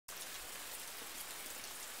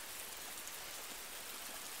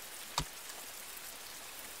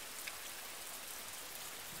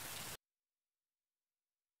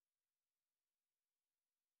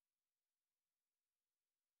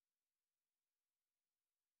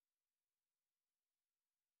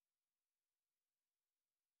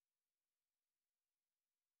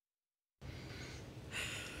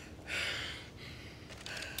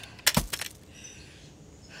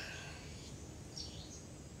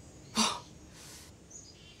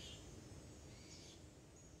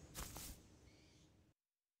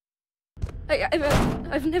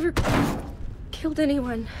I've never killed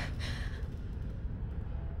anyone.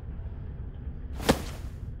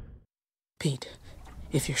 Pete,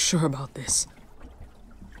 if you're sure about this...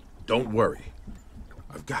 Don't worry.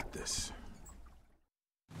 I've got this.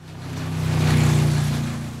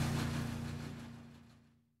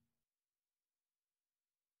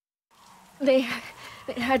 They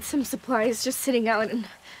had some supplies just sitting out, and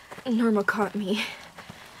Norma caught me.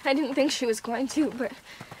 I didn't think she was going to, but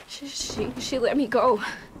she let me go.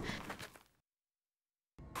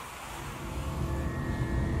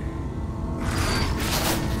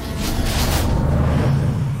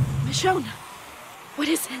 Michonne, what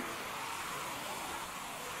is it?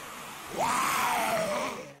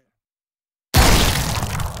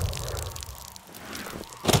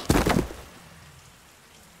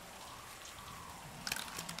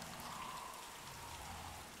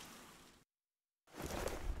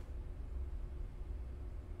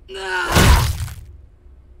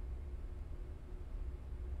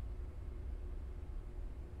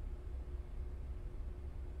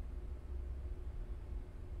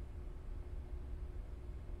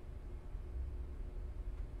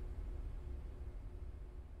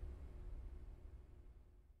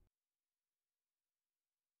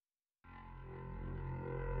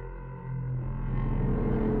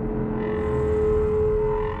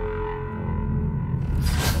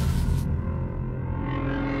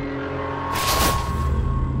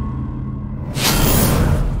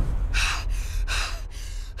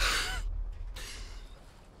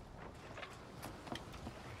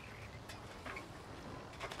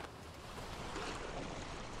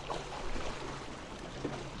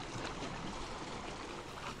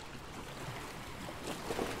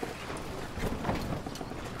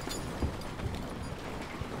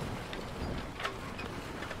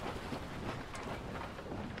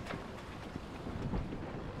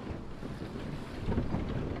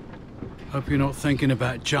 Hope you're not thinking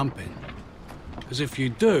about jumping. Because if you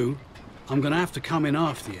do, I'm gonna have to come in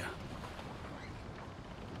after you.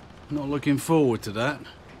 Not looking forward to that.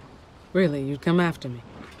 Really, you'd come after me?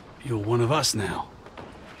 You're one of us now.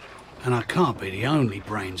 And I can't be the only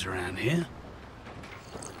brains around here.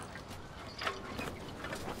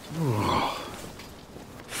 Oh,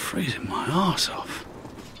 freezing my arse off.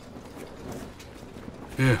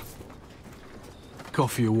 Here.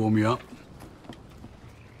 Coffee will warm you up.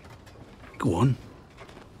 Go on.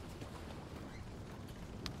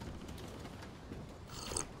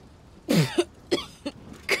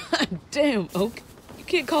 God damn, Oak. You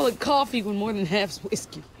can't call it coffee when more than half's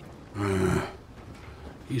whiskey.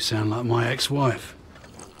 You sound like my ex-wife.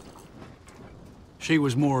 She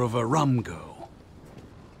was more of a rum girl.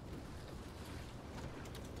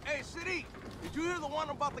 Hey, City! Did you hear the one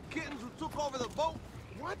about the kittens who took over the boat?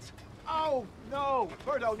 What? Oh, no.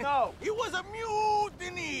 Berto, no. He was a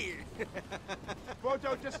mutiny!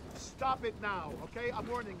 Berto, just stop it now, okay? I'm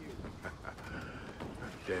warning you.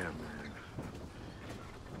 Damn, man.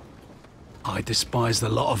 I despised a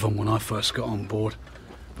lot of them when I first got on board,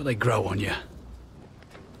 but they grow on you.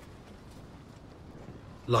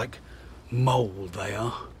 Like mold, they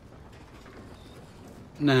are.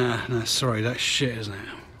 Nah, sorry, that's shit, isn't it?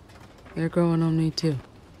 They're growing on me, too.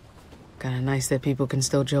 Kinda nice that people can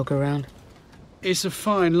still joke around. It's a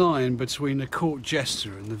fine line between the court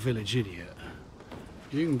jester and the village idiot.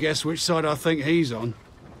 You can guess which side I think he's on.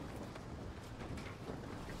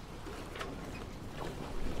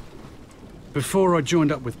 Before I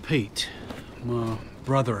joined up with Pete, my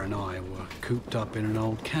brother and I were cooped up in an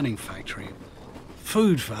old canning factory.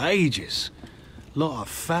 Food for ages. Lot of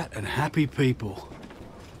fat and happy people.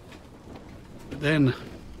 But then,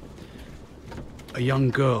 a young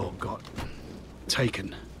girl got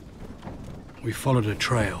taken. We followed a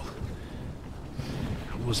trail.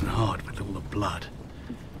 It wasn't hard with all the blood.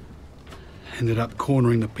 Ended up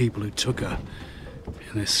cornering the people who took her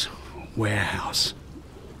in this warehouse.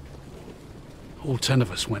 All 10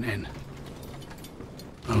 of us went in.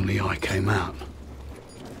 Only I came out.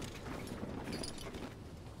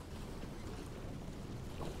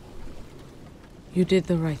 You did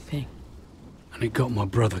the right thing. And it got my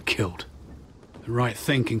brother killed. The right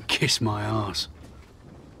thing can kiss my ass.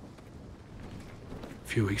 A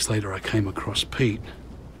few weeks later, I came across Pete,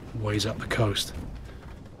 ways up the coast.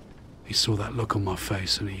 He saw that look on my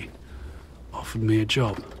face and he offered me a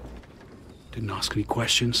job. Didn't ask any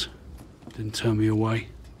questions, didn't turn me away.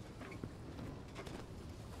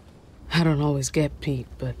 I don't always get Pete,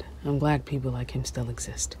 but I'm glad people like him still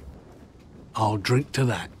exist. I'll drink to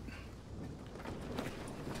that.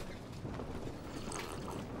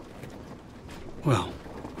 Well,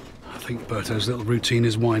 I think Berto's little routine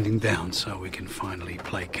is winding down, so we can finally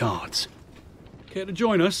play cards. Care to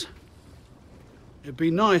join us? It'd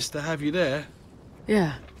be nice to have you there.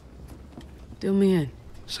 Yeah. Deal me in.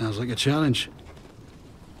 Sounds like a challenge.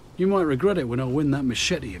 You might regret it when I win that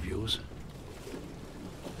machete of yours.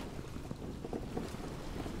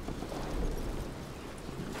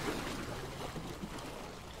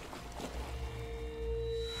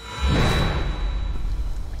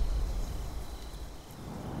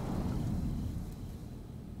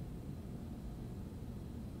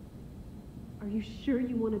 Are you sure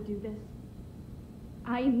you want to do this?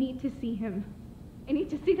 I need to see him. I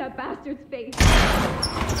need to see that bastard's face.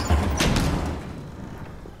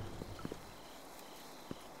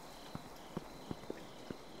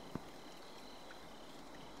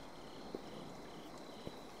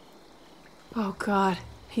 Oh, God.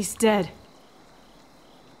 He's dead.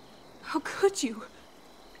 How could you?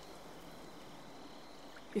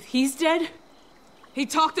 If he's dead, he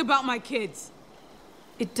talked about my kids.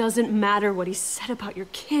 It doesn't matter what he said about your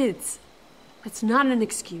kids. That's not an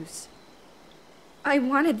excuse. I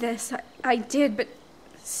wanted this. I did, but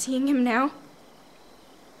seeing him now...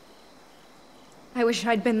 I wish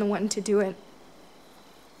I'd been the one to do it.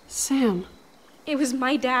 Sam. It was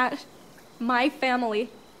my dad. My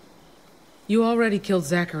family. You already killed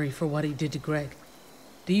Zachary for what he did to Greg.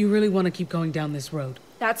 Do you really want to keep going down this road?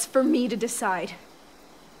 That's for me to decide.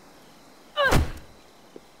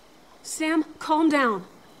 Sam, calm down.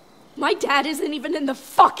 My dad isn't even in the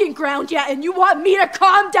fucking ground yet, and you want me to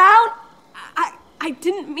calm down? I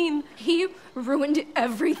didn't mean... He ruined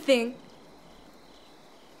everything.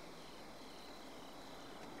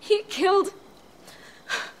 He killed...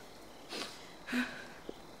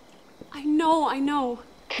 I know.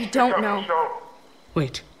 You don't know.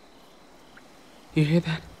 Wait. You hear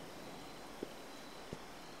that?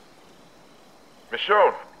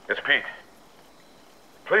 Michonne, it's Pete.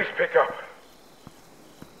 Please pick up.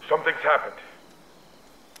 Something's happened.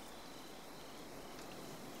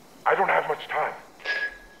 I don't have much time.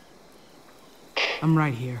 I'm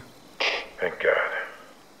right here. Thank God.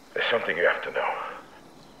 There's something you have to know.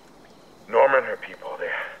 Norma and her people, they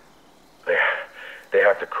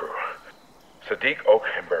have the crew. Sadiq, Oak,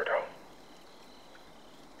 and Berto.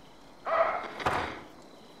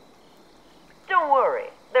 Don't worry,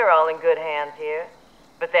 they're all in good hands here.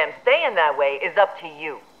 But them staying that way is up to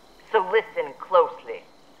you. So listen closely.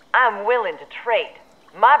 I'm willing to trade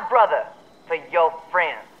my brother for your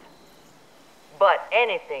friends. But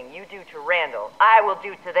anything you do to Randall, I will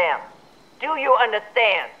do to them. Do you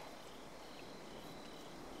understand?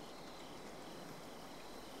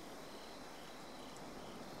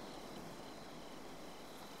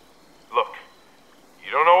 Look,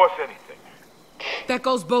 you don't owe us anything. That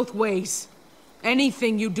goes both ways.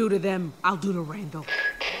 Anything you do to them, I'll do to Randall.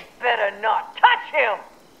 Better not touch him!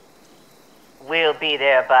 We'll be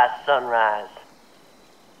there by sunrise.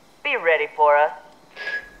 Be ready for us.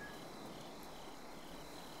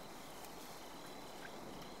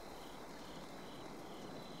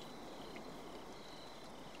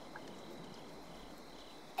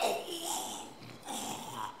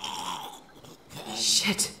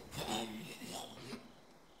 Shit.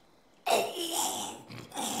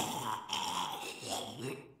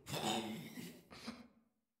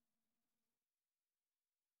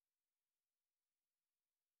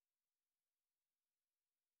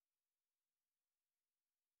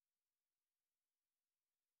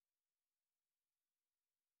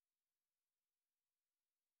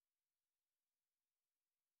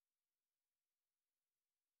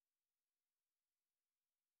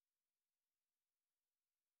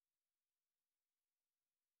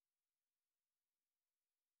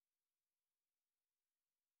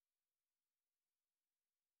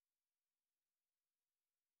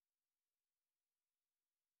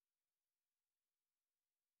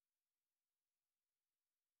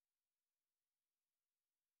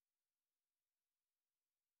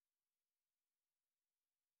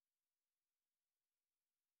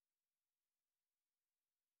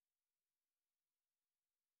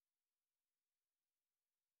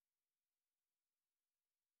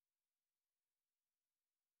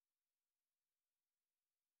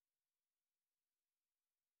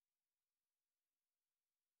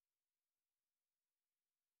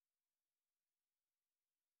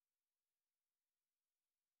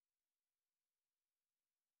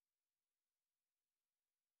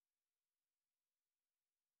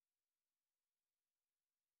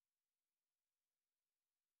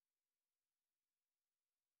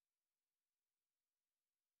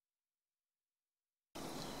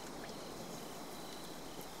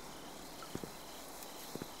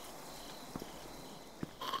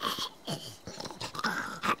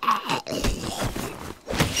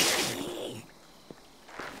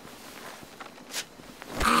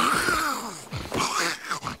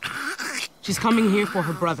 She's coming here for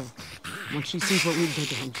her brother. Once she sees what we did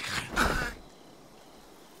to him.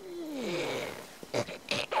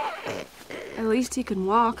 At least he can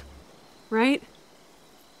walk, right?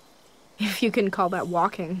 If you can call that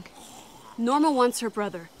walking. Norma wants her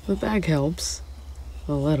brother. The bag helps.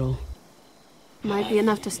 A little. Might be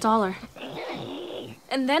enough to stall her.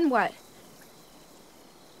 And then what?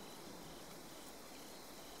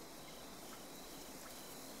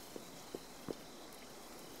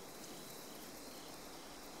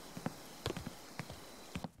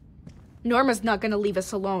 Norma's not gonna leave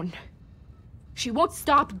us alone. She won't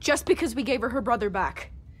stop just because we gave her her brother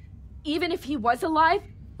back. Even if he was alive,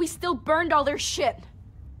 we still burned all their shit.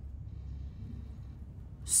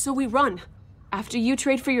 So we run. After you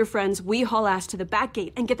trade for your friends, we haul ass to the back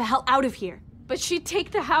gate and get the hell out of here. But she'd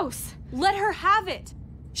take the house. Let her have it!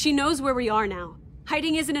 She knows where we are now.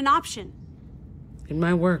 Hiding isn't an option. It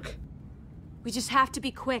might work. We just have to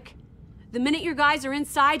be quick. The minute your guys are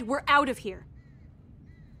inside, we're out of here.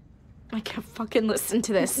 I can't fucking listen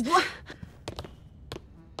to this. What?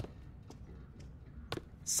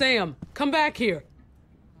 Sam, come back here.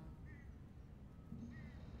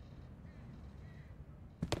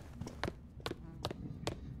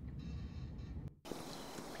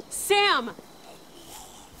 Sam!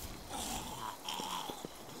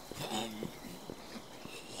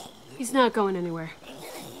 He's not going anywhere.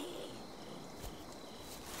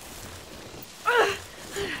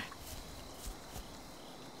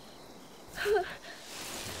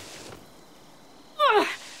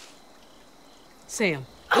 Sam,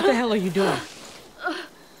 what the hell are you doing?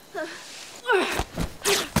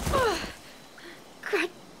 God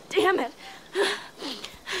damn it.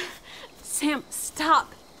 Sam,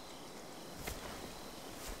 stop.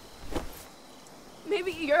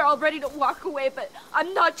 Maybe you're all ready to walk away, but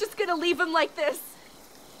I'm not just gonna leave him like this.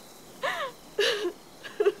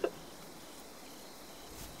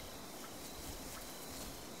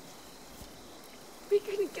 We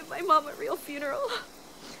couldn't give my mom a real funeral.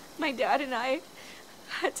 My dad and I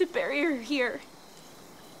had to bury her here.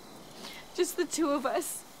 Just the two of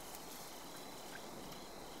us.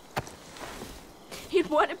 He'd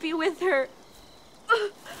want to be with her.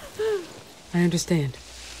 I understand.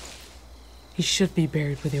 He should be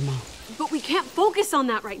buried with your mom. But we can't focus on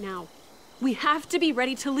that right now. We have to be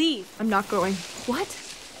ready to leave. I'm not going. What?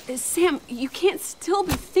 Sam, you can't still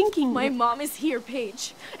be thinking. My mom is here,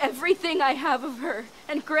 Paige. Everything I have of her.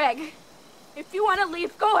 And Greg. If you want to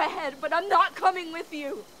leave, go ahead, but I'm not coming with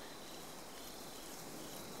you.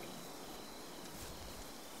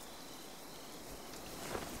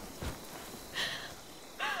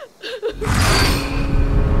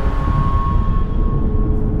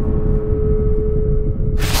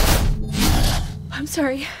 I'm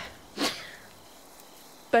sorry.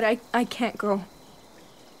 But I can't go.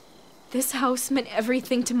 This house meant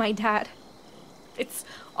everything to my dad. It's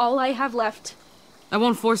all I have left. I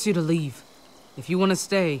won't force you to leave. If you want to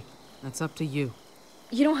stay, that's up to you.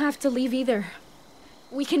 You don't have to leave either.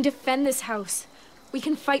 We can defend this house. We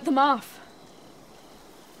can fight them off.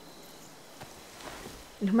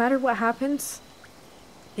 No matter what happens,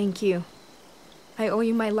 thank you. I owe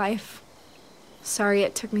you my life. Sorry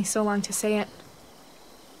it took me so long to say it.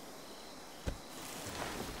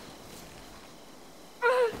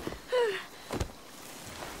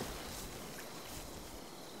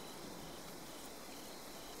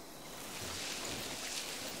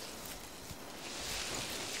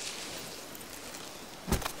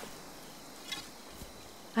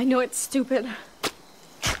 I know it's stupid,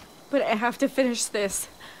 but I have to finish this.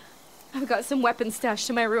 I've got some weapons stashed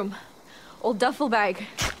in my room. Old duffel bag.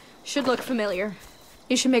 Should look familiar.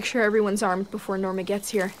 You should make sure everyone's armed before Norma gets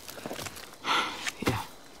here. Yeah.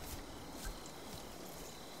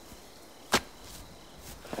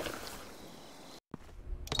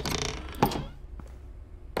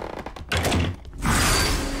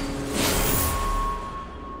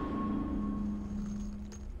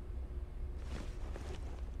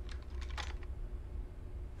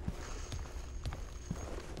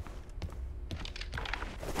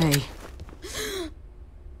 Hey.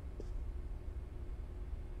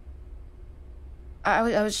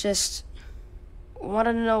 I was just...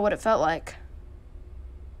 wanted to know what it felt like.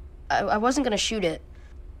 I wasn't gonna shoot it.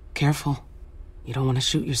 Careful. You don't want to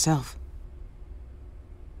shoot yourself.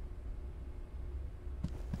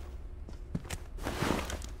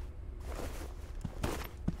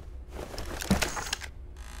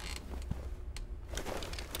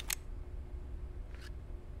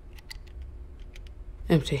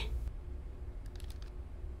 Empty.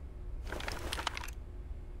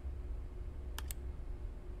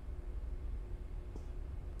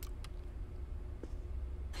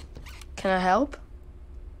 Can Can I help?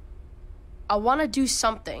 I want to do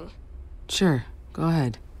something. Sure, go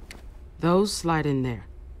ahead. Those slide in there.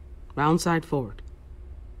 Round side forward.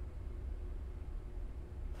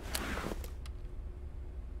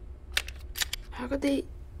 How could they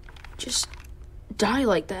just die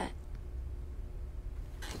like that?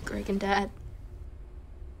 Greg and Dad.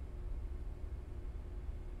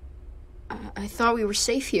 I thought we were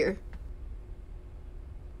safe here.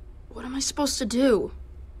 What am I supposed to do?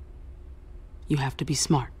 You have to be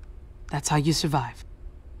smart. That's how you survive.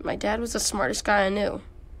 My dad was the smartest guy I knew.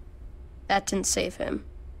 That didn't save him.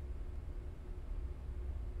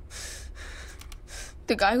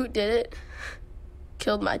 The guy who did it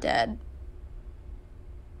killed my dad.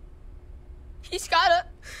 He's gotta...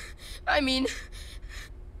 the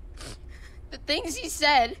things he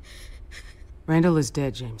said... Randall is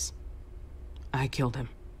dead, James. I killed him.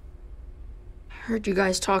 I heard you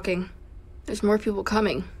guys talking. There's more people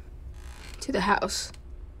coming. To the house.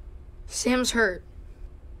 Sam's hurt.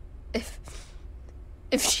 If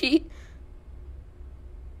she...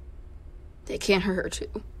 They can't hurt her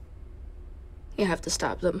too. You have to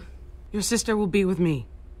stop them. Your sister will be with me.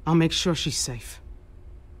 I'll make sure she's safe.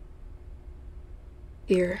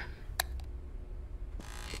 Here.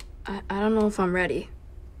 I don't know if I'm ready.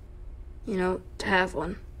 You know, to have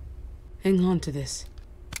one. Hang on to this.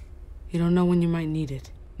 You don't know when you might need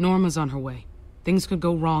it. Norma's on her way. Things could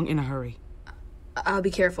go wrong in a hurry. I'll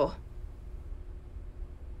be careful.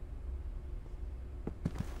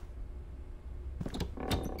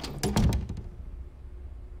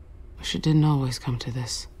 Wish it didn't always come to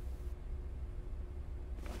this.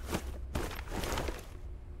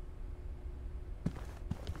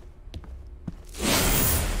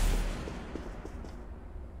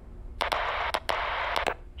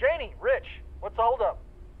 Janie, Rich, what's the hold up?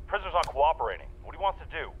 Prisoner's not cooperating. What he wants to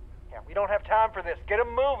do? Yeah, we don't have time for this. Get him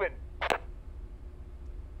moving.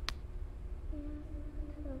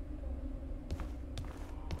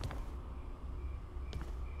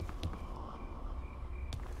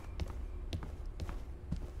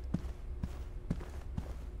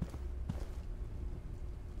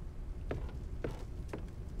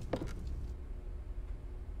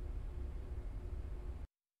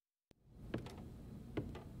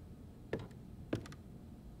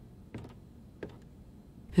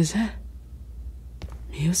 Is that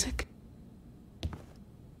music?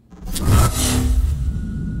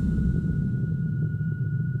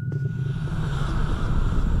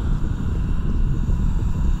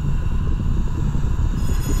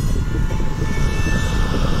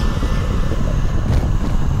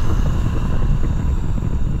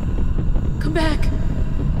 Come back.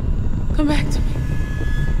 Come back to me.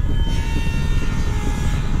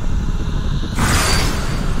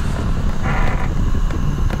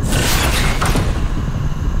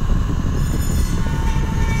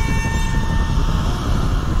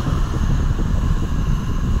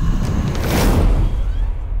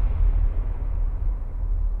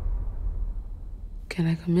 Can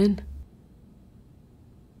I come in?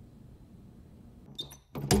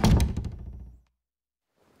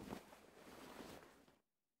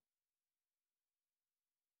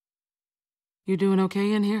 You doing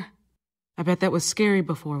okay in here? I bet that was scary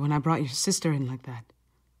before when I brought your sister in like that.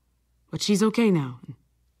 But she's okay now.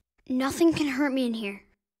 Nothing can hurt me in here.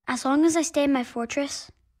 As long as I stay in my fortress,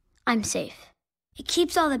 I'm safe. It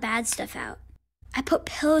keeps all the bad stuff out. I put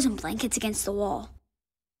pillows and blankets against the wall.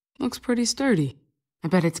 Looks pretty sturdy. I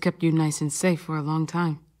bet it's kept you nice and safe for a long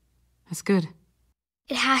time. That's good.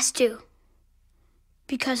 It has to.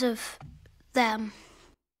 Because of them.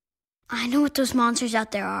 I know what those monsters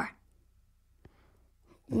out there are.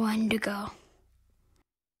 Wendigo.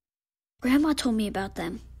 Grandma told me about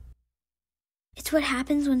them. It's what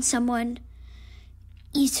happens when someone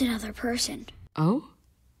eats another person. Oh?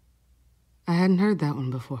 I hadn't heard that one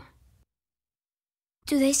before.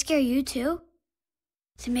 Do they scare you too?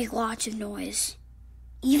 They make lots of noise.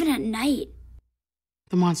 Even at night.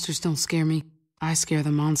 The monsters don't scare me. I scare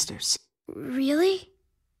the monsters. Really?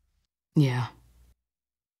 Yeah.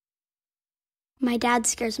 My dad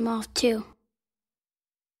scares them off too.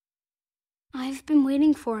 I've been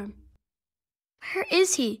waiting for him. Where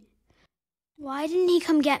is he? Why didn't he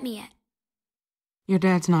come get me yet? Your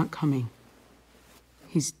dad's not coming.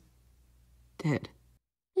 He's dead.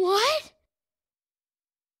 What?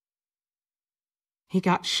 He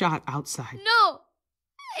got shot outside. No!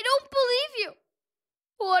 I don't believe you!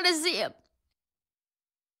 I want to see him.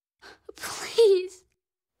 Please.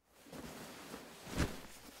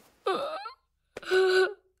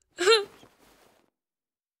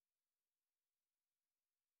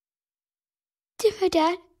 Did my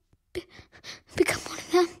dad become one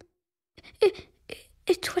of them?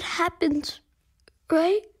 It's what happens,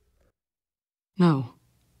 right? No.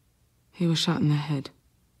 He was shot in the head.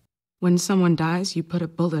 When someone dies, you put a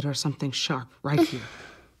bullet or something sharp right here.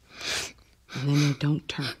 And then you don't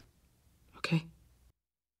turn. Okay?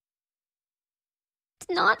 It's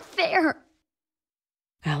not fair.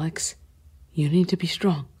 Alex, you need to be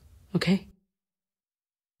strong, okay?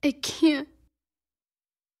 I can't.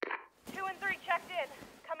 2 and 3 checked in.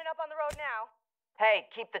 Coming up on the road now. Hey,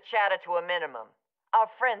 keep the chatter to a minimum. Our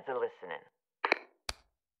friends are listening.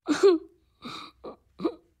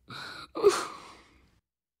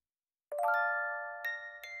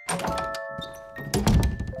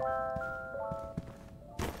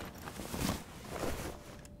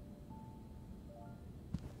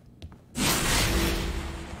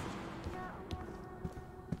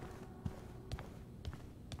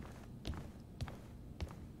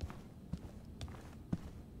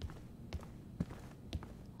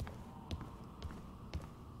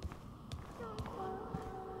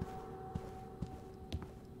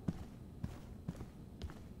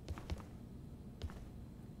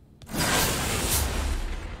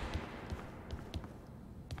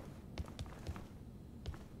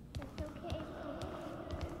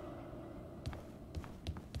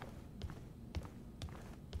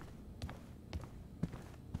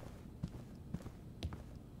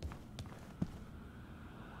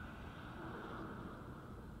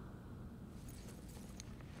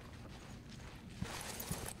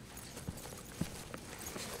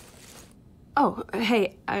 Oh,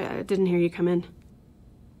 hey, I didn't hear you come in.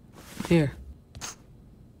 Here.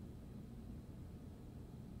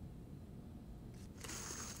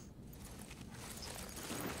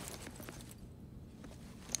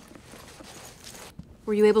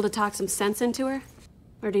 Were you able to talk some sense into her?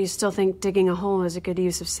 Or do you still think digging a hole is a good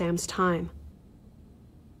use of Sam's time?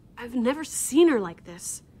 I've never seen her like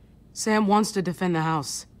this. Sam wants to defend the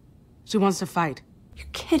house. She wants to fight. You're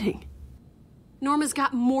kidding. Norma's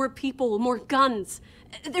got more people, more guns.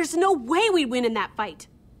 There's no way we'd win in that fight.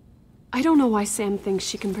 I don't know why Sam thinks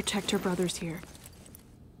she can protect her brothers here.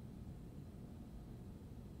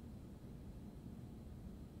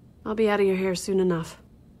 I'll be out of your hair soon enough.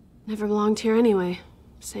 Never belonged here anyway,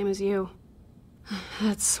 same as you.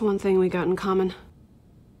 That's one thing we got in common.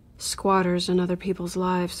 Squatters in other people's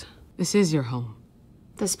lives. This is your home.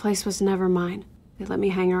 This place was never mine. They let me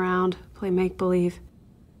hang around, play make-believe.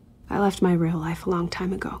 I left my real life a long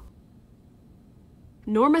time ago.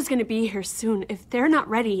 Norma's gonna be here soon. If they're not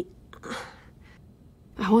ready,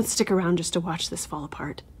 I won't stick around just to watch this fall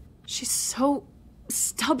apart. She's so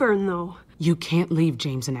stubborn, though. You can't leave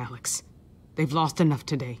James and Alex. They've lost enough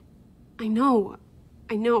today. I know.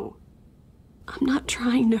 I'm not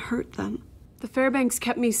trying to hurt them. The Fairbanks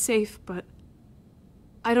kept me safe, but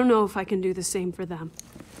I don't know if I can do the same for them.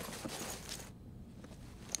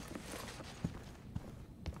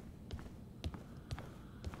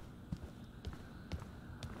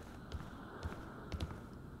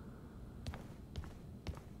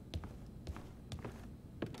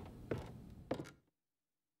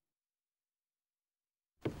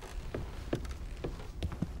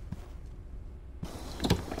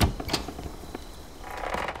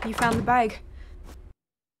 You found the bag.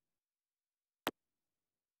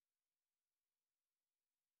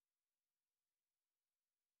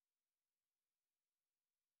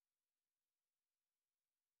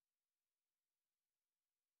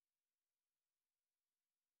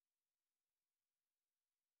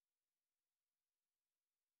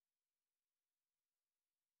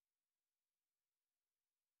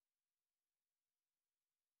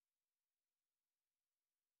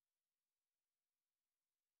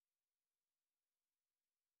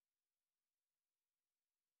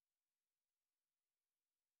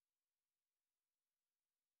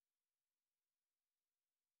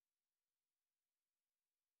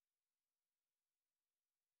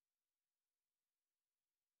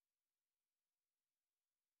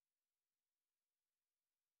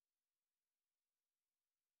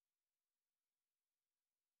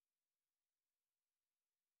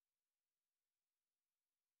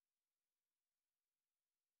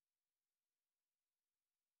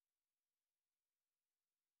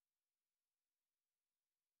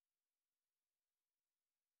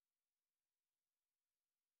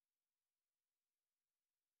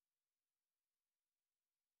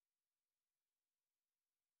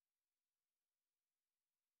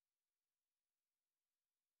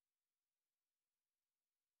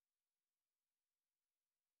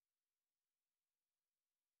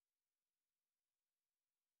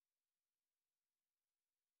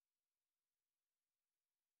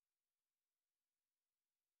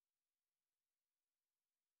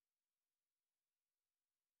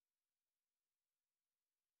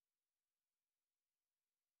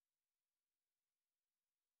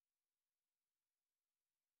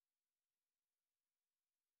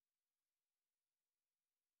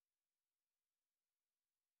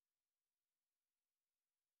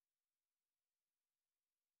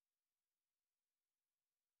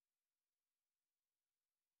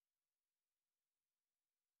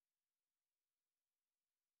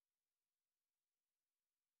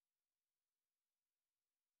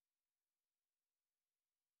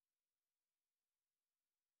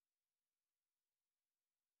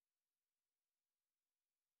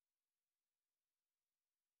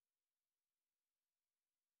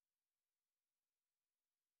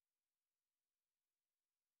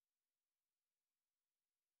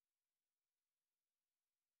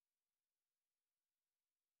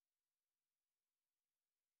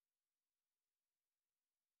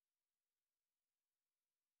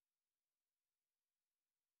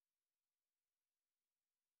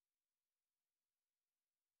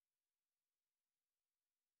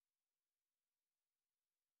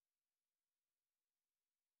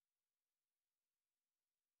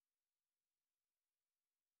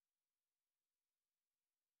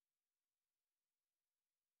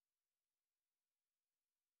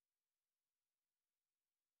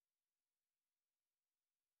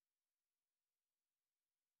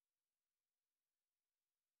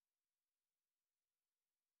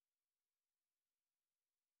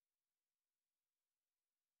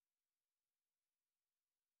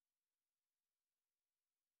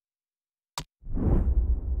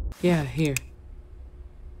 Yeah, here.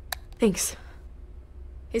 Thanks.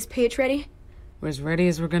 Is Paige ready? We're as ready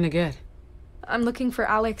as we're gonna get. I'm looking for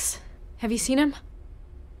Alex. Have you seen him?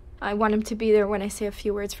 I want him to be there when I say a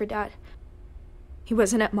few words for Dad. He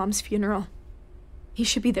wasn't at Mom's funeral. He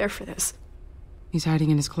should be there for this. He's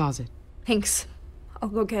hiding in his closet. Thanks. I'll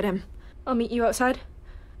go get him. I'll meet you outside.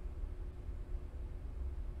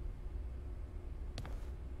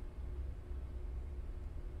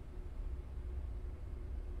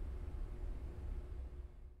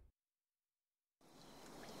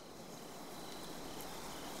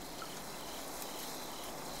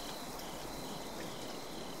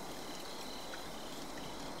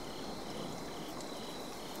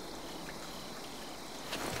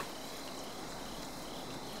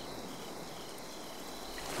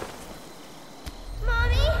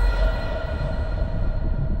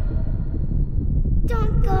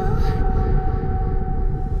 Don't go.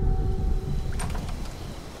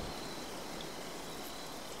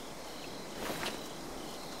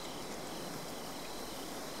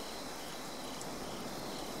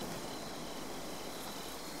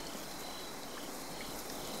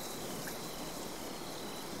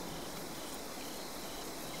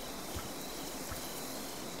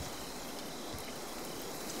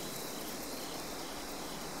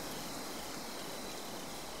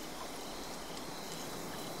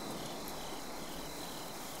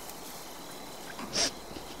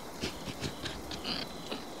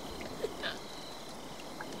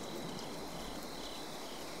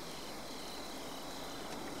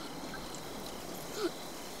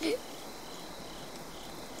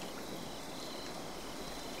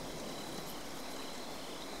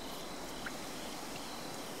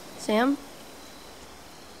 Sam?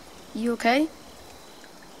 You okay?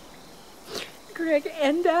 Greg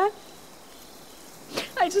and Dad?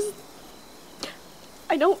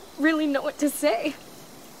 I don't really know what to say.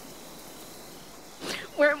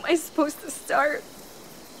 Where am I supposed to start?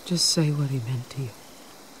 Just say what he meant to you.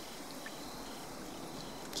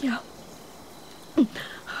 Yeah.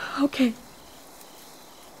 Okay.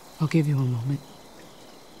 I'll give you a moment.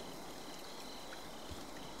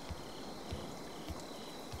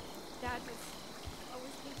 Dad was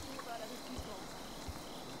always thinking about other people.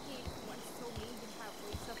 He once told me he'd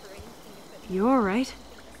happily suffer anything if it You all right?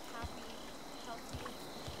 happy, healthy.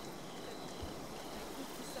 But I think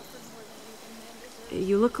he suffered more than anything man deserved.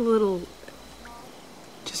 You look a little...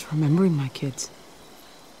 Just remembering my kids.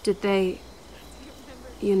 Did they...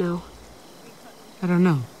 You know... I don't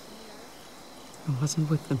know. I wasn't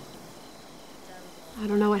with them. I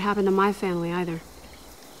don't know what happened to my family either.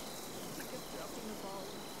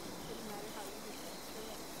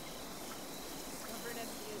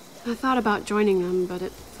 I thought about joining them, but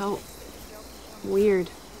it felt weird.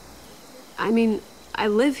 I mean, I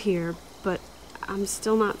live here, but I'm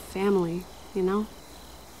still not family, you know?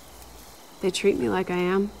 They treat me like I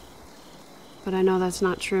am, but I know that's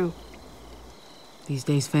not true. These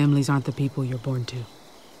days, families aren't the people you're born to.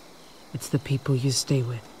 It's the people you stay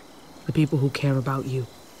with. The people who care about you.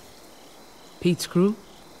 Pete's crew?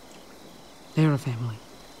 They're a family.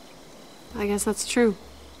 I guess that's true.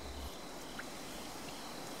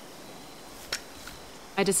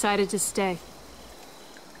 I decided to stay.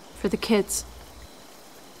 For the kids.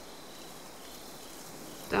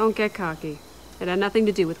 Don't get cocky. It had nothing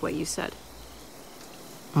to do with what you said.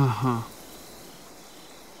 Uh-huh.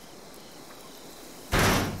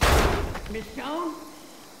 Michonne?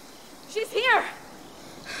 She's here!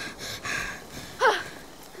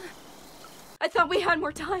 I thought we had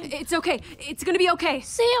more time. It's okay. It's gonna be okay.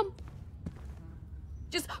 Sam!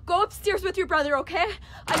 Just go upstairs with your brother, okay?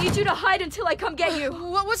 I need you to hide until I come get you.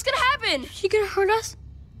 What's gonna happen? She gonna hurt us?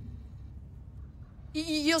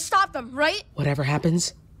 You'll stop them, right? Whatever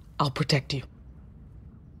happens, I'll protect you.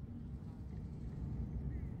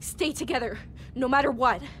 Stay together, no matter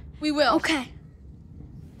what. We will. Okay.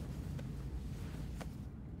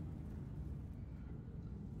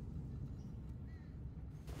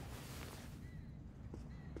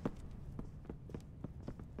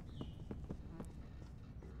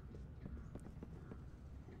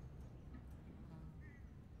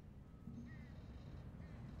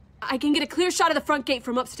 I can get a clear shot of the front gate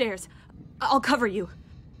from upstairs. I'll cover you.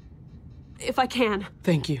 If I can.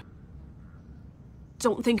 Thank you.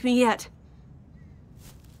 Don't thank me yet.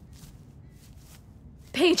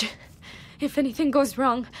 Paige, if anything goes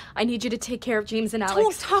wrong, I need you to take care of James and Alex.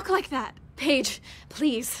 Don't talk like that. Paige,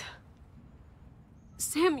 please.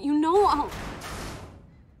 Sam, you know I'll...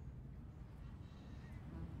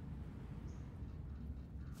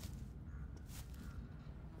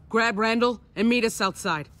 Grab Randall and meet us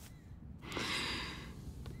outside.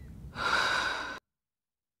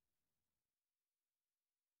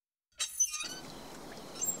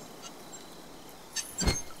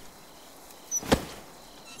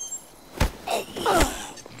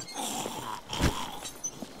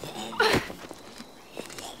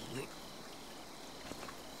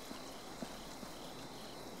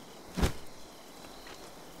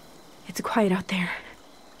 quiet out there.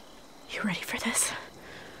 You ready for this?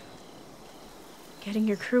 Getting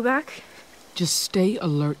your crew back? Just stay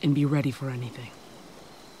alert and be ready for anything.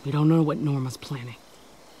 We don't know what Norma's planning.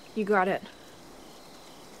 You got it.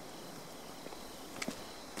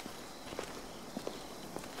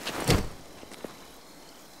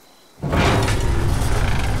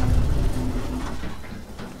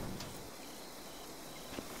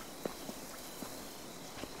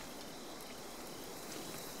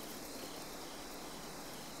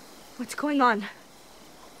 What's going on?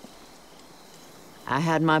 I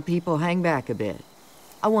had my people hang back a bit.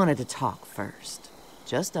 I wanted to talk first.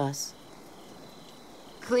 Just us.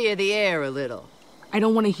 Clear the air a little. I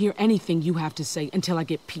don't want to hear anything you have to say until I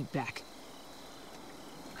get Pete back.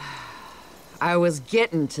 I was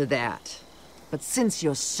getting to that. But since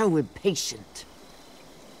you're so impatient...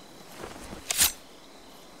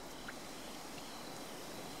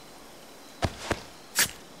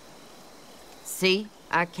 See?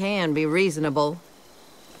 I can be reasonable.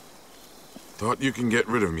 Thought you can get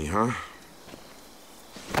rid of me, huh?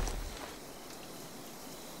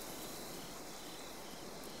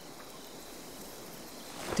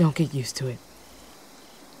 Don't get used to it.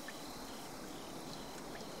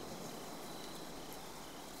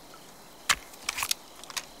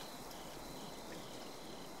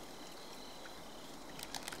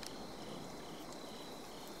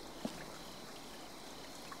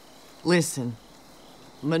 Listen.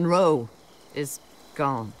 Monroe is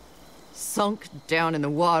gone. Sunk down in the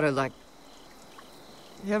water like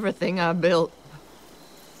everything I built.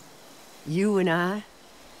 You and I,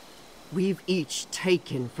 we've each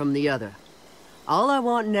taken from the other. All I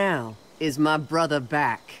want now is my brother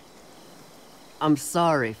back. I'm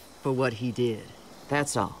sorry for what he did.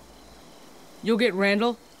 That's all. You'll get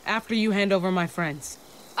Randall after you hand over my friends.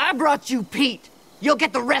 I brought you Pete. You'll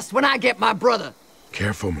get the rest when I get my brother.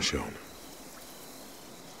 Careful, Michonne.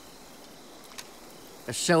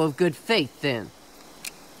 A show of good faith, then.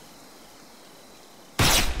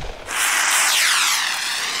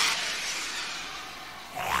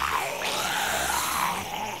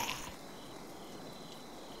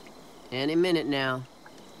 Any minute now.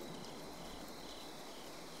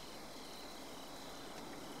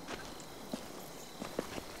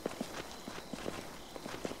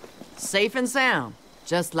 Safe and sound,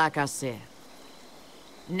 just like I said.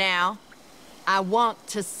 Now, I want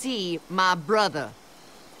to see my brother.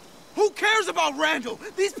 Who cares about Randall?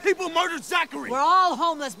 These people murdered Zachary! We're all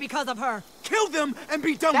homeless because of her. Kill them and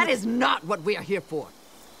be done with it! That is not what we are here for.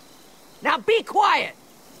 Now be quiet!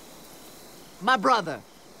 My brother,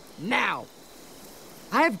 now.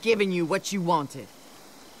 I have given you what you wanted.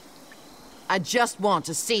 I just want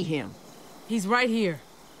to see him. He's right here.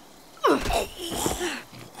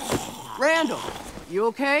 Randall, you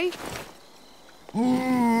okay?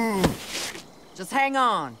 Just hang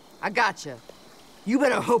on. I gotcha. You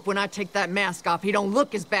better hope when I take that mask off, he don't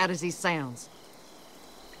look as bad as he sounds.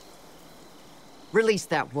 Release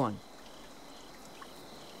that one.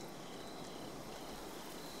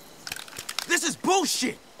 This is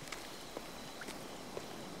bullshit!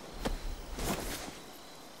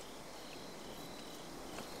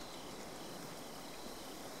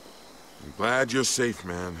 I'm glad you're safe,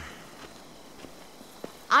 man.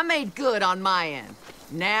 I made good on my end.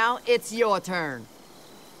 Now it's your turn.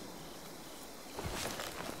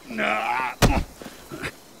 Nah.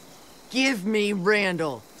 Give me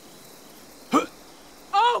Randall.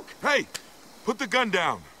 Oak! Hey, put the gun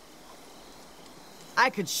down. I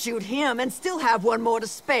could shoot him and still have one more to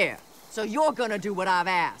spare. So you're gonna do what I've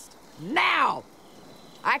asked. Now!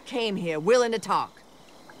 I came here willing to talk.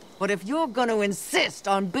 But if you're gonna insist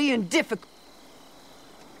on being difficult...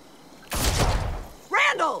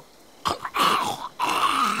 Randall!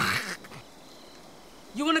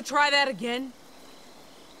 You wanna try that again?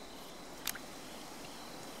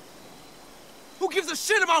 Who gives a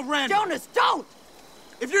shit about Randall? Jonas, don't!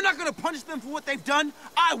 If you're not gonna punish them for what they've done,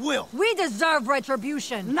 I will. We deserve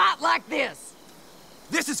retribution. Not like this.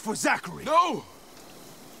 This is for Zachary. No!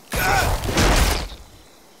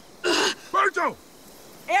 Berto!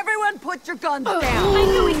 Everyone put your guns down. I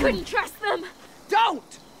knew we couldn't trust them.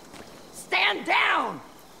 Don't! Stand down!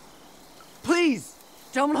 Please,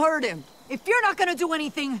 don't hurt him. If you're not gonna do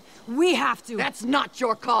anything, we have to. That's not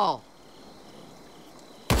your call.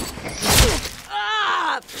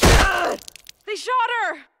 They shot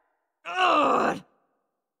her!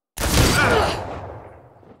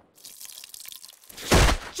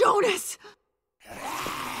 Jonas!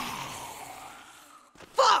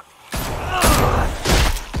 Fuck!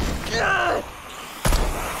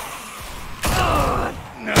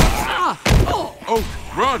 Oh,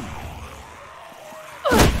 run!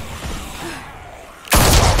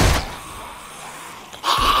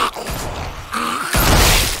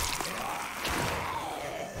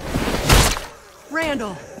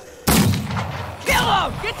 handle. Kill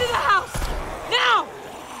him! Get to the house! Now!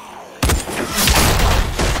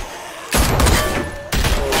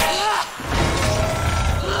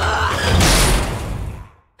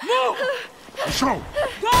 Move! Michonne!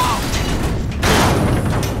 Go!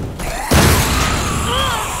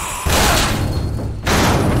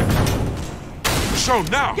 Michonne,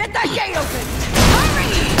 now! Get that gate open!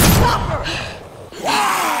 Hurry! Stop her!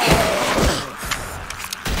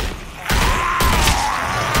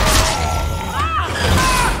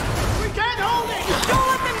 We can't hold it! Don't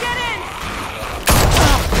let them get in!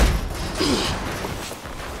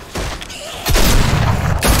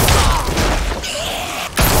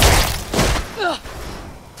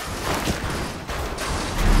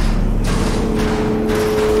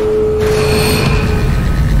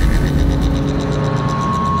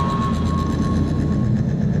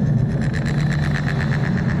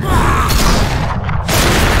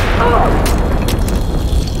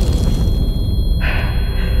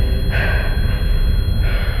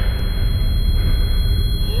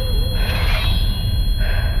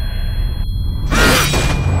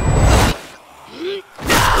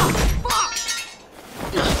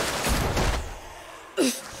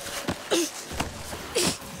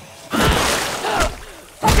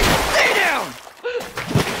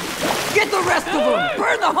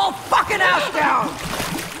 Burn the whole fucking house down!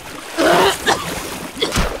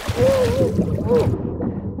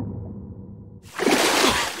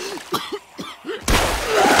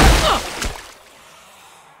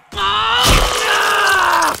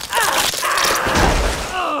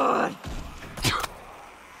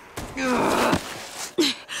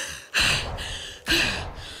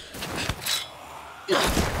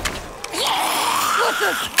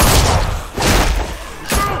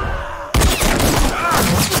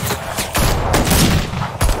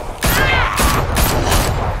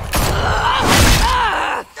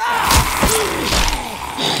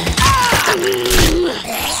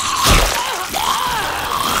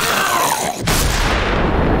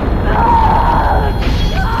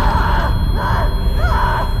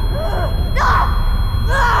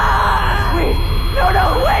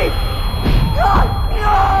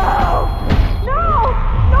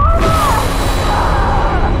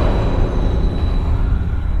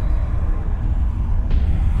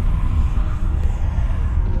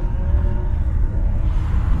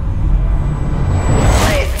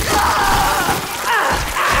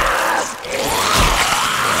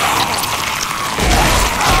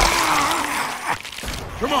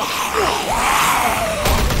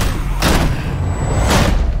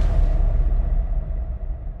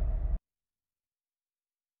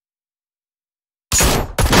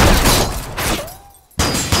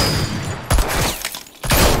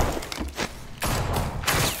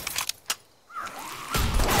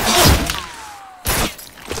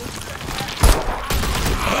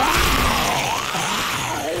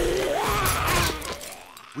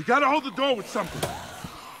 We gotta hold the door with something.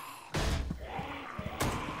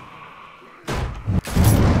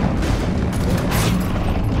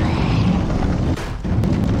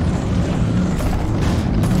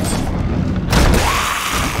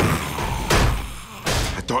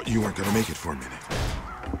 I thought you weren't gonna make it for a minute.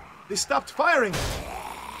 They stopped firing.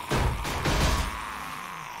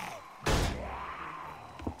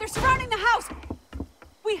 They're surrounding the house!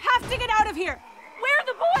 We have to get out of here! Where are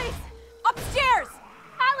the boys? Upstairs!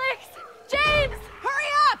 Alex! James! Hurry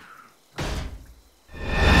up!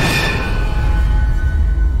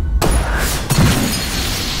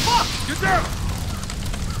 Fuck! Get down!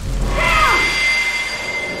 Down!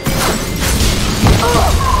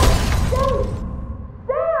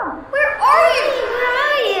 Sam! Where are you? Where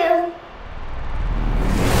are you?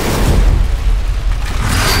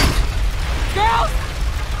 Girls!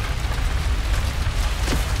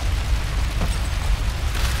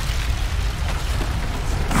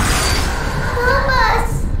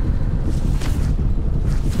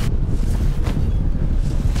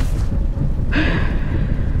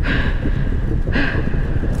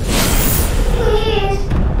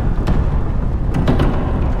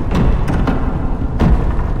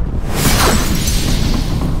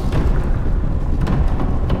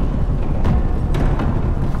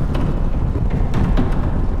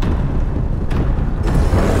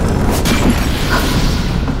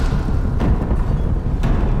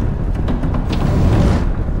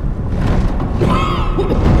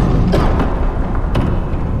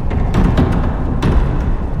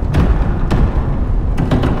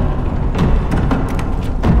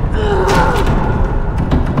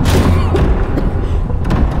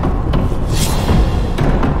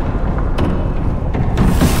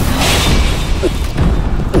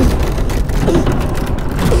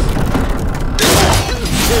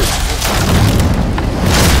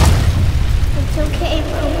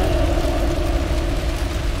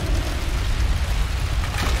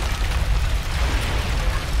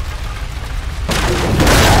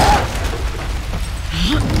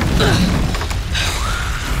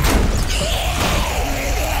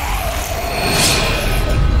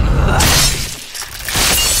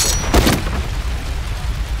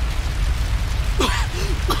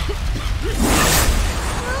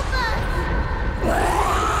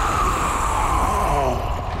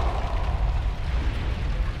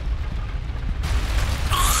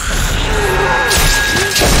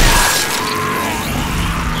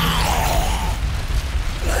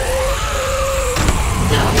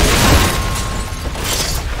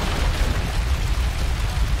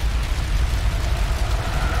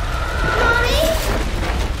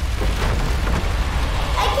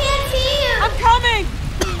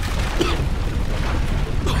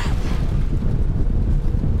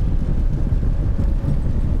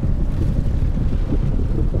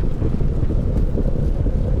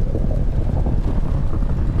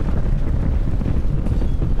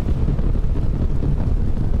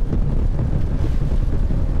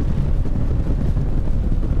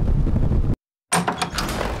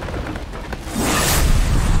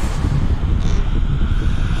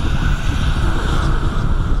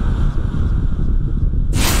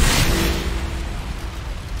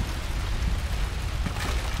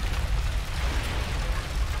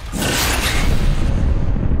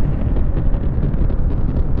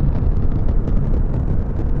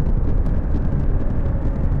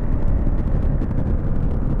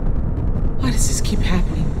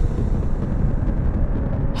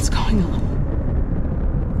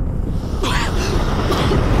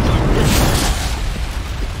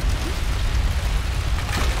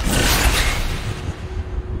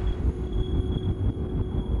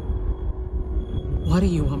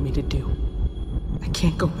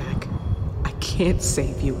 can't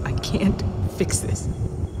save you. I can't fix this.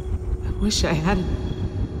 I wish I hadn't.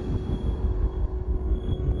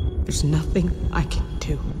 There's nothing I can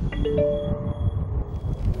do.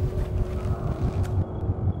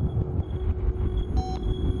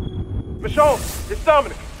 Michonne, it's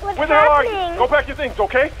Dominic. What's Where the hell are happening? you? Go pack your things,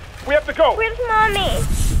 okay? We have to go. Where's Mommy?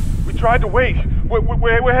 We tried to wait.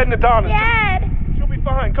 We're heading to Donna's. Dad! She'll be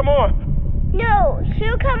fine. Come on. No,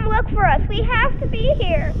 she'll come look for us. We have to be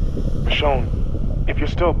here. Michonne, if you're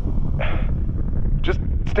still... Just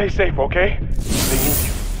stay safe, okay? They need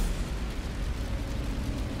you.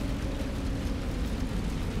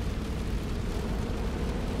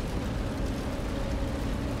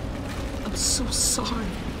 I'm so sorry.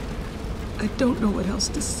 I don't know what else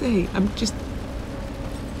to say. I'm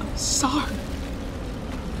sorry.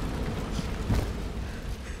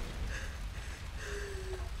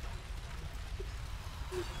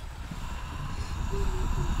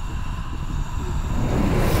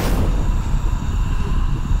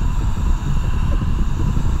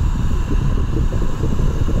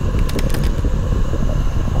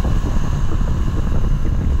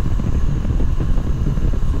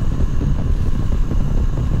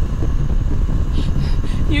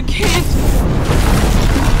 You can't.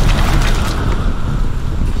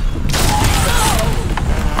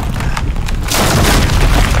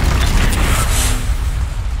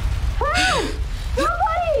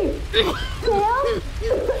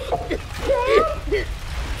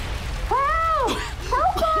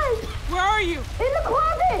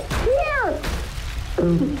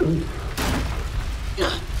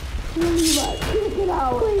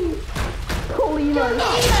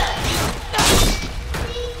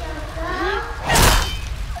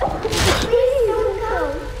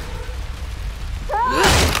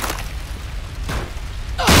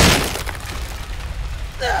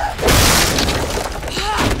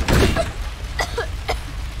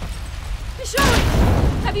 Michonne!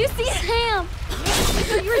 Have you seen Sam? I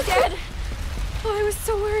thought you were dead. Oh, I was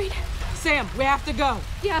so worried. Sam, we have to go.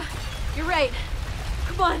 Yeah, you're right.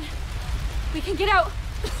 Come on. We can get out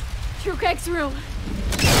through Greg's room.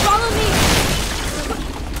 Follow me.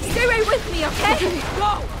 Stay right with me, okay?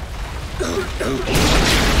 Go!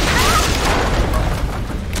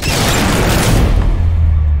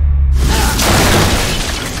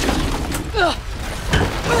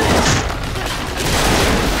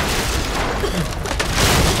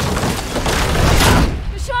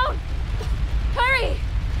 Michonne! Hurry!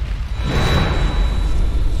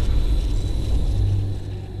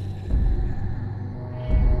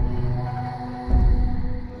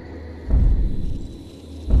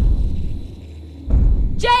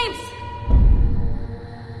 James!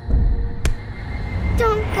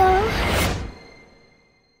 Don't go.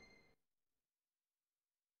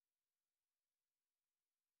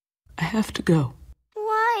 I have to go.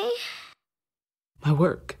 Why? My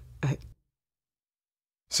work.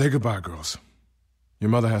 Say goodbye, girls. Your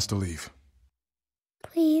mother has to leave.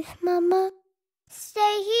 Please, Mama.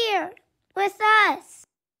 Stay here with us.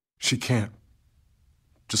 She can't.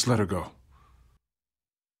 Just let her go.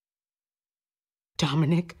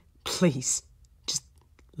 Dominic, please. Just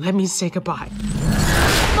let me say goodbye.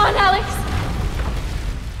 Come on, Alex!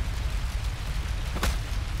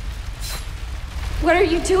 What are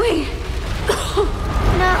you doing?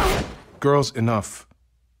 No. Girls, enough.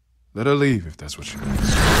 Let her leave if that's what she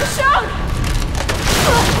wants. Michonne!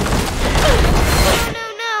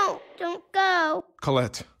 No. Don't go.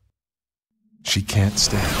 Colette. She can't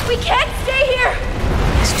stay. We can't stay here!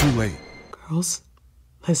 It's too late. Girls,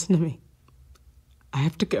 listen to me. I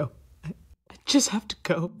have to go. I just have to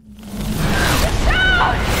go.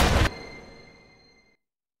 Michonne!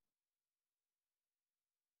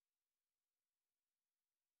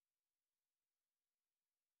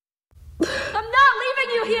 I'm not leaving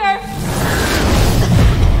you here!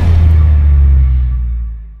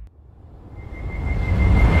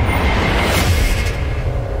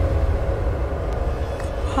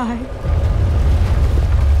 Goodbye.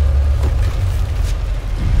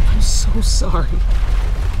 I'm so sorry.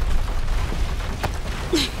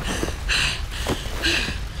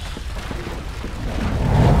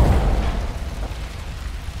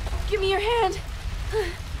 Give me your hand.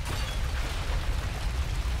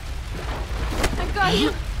 I've got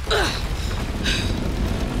you.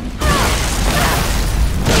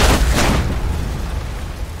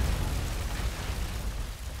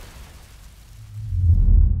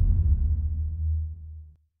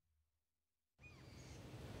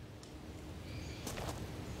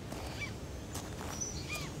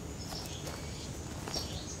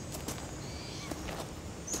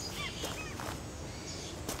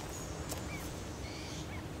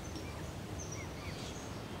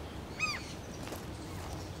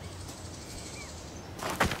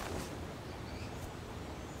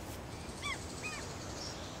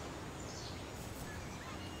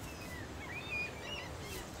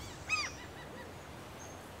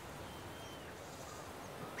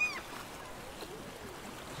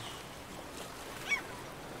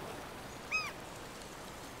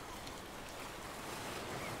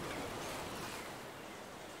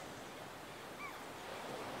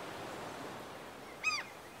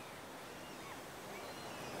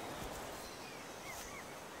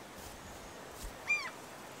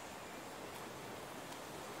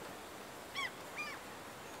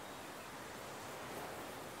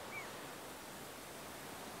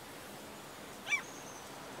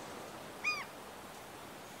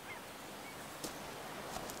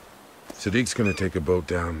 Sadiq's gonna take a boat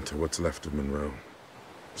down to what's left of Monroe.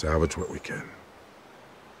 Salvage what we can.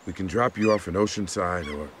 We can drop you off in Oceanside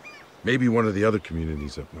or maybe one of the other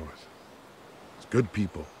communities up north. It's good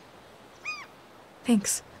people.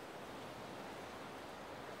 Thanks.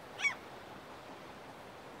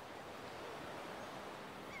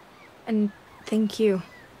 And thank you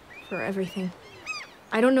for everything.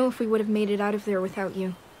 I don't know if we would have made it out of there without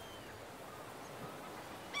you.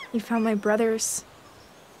 You found my brothers.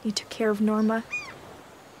 You took care of Norma.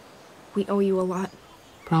 We owe you a lot.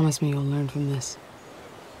 Promise me you'll learn from this.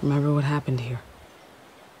 Remember what happened here.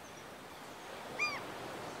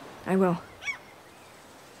 I will.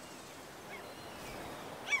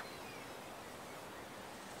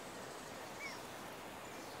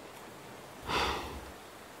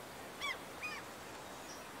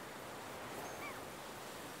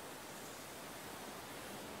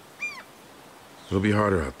 It'll be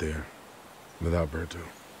harder out there, without Berto.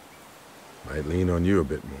 Might lean on you a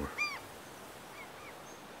bit more.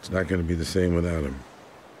 It's not gonna be the same without him.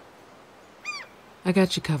 I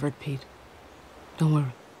got you covered, Pete. Don't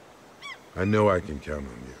worry. I know I can count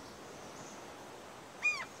on you.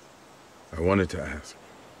 I wanted to ask.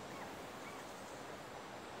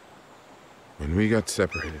 When we got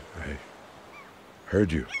separated, I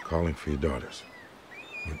heard you calling for your daughters.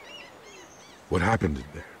 What happened in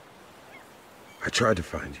there? I tried to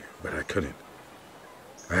find you, but I couldn't.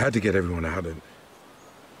 I had to get everyone out and...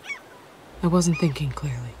 I wasn't thinking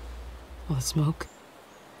clearly. All the smoke.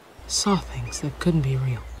 I saw things that couldn't be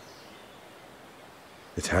real.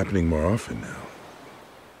 It's happening more often now.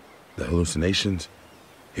 The hallucinations,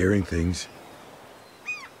 hearing things.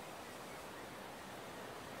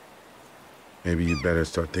 Maybe you'd better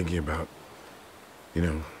start thinking about, you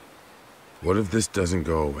know, what if this doesn't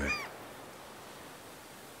go away?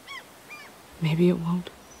 Maybe it won't.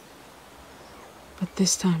 But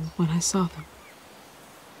this time, when I saw them,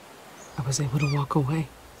 I was able to walk away.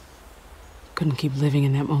 Couldn't keep living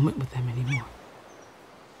in that moment with them anymore.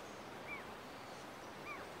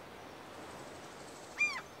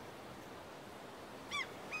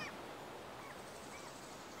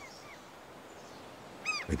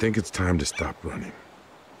 I think it's time to stop running.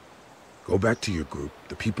 Go back to your group,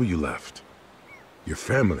 the people you left, your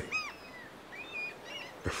family,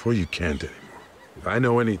 before you can't anymore. If I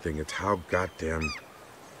know anything, it's how goddamn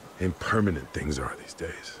impermanent things are these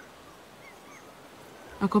days.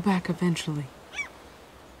 I'll go back eventually.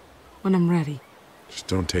 When I'm ready. Just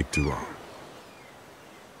don't take too long.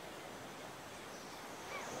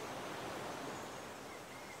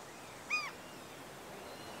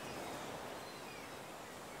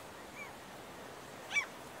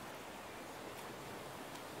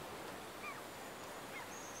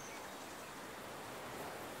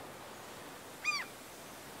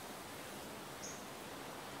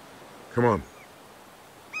 Come on.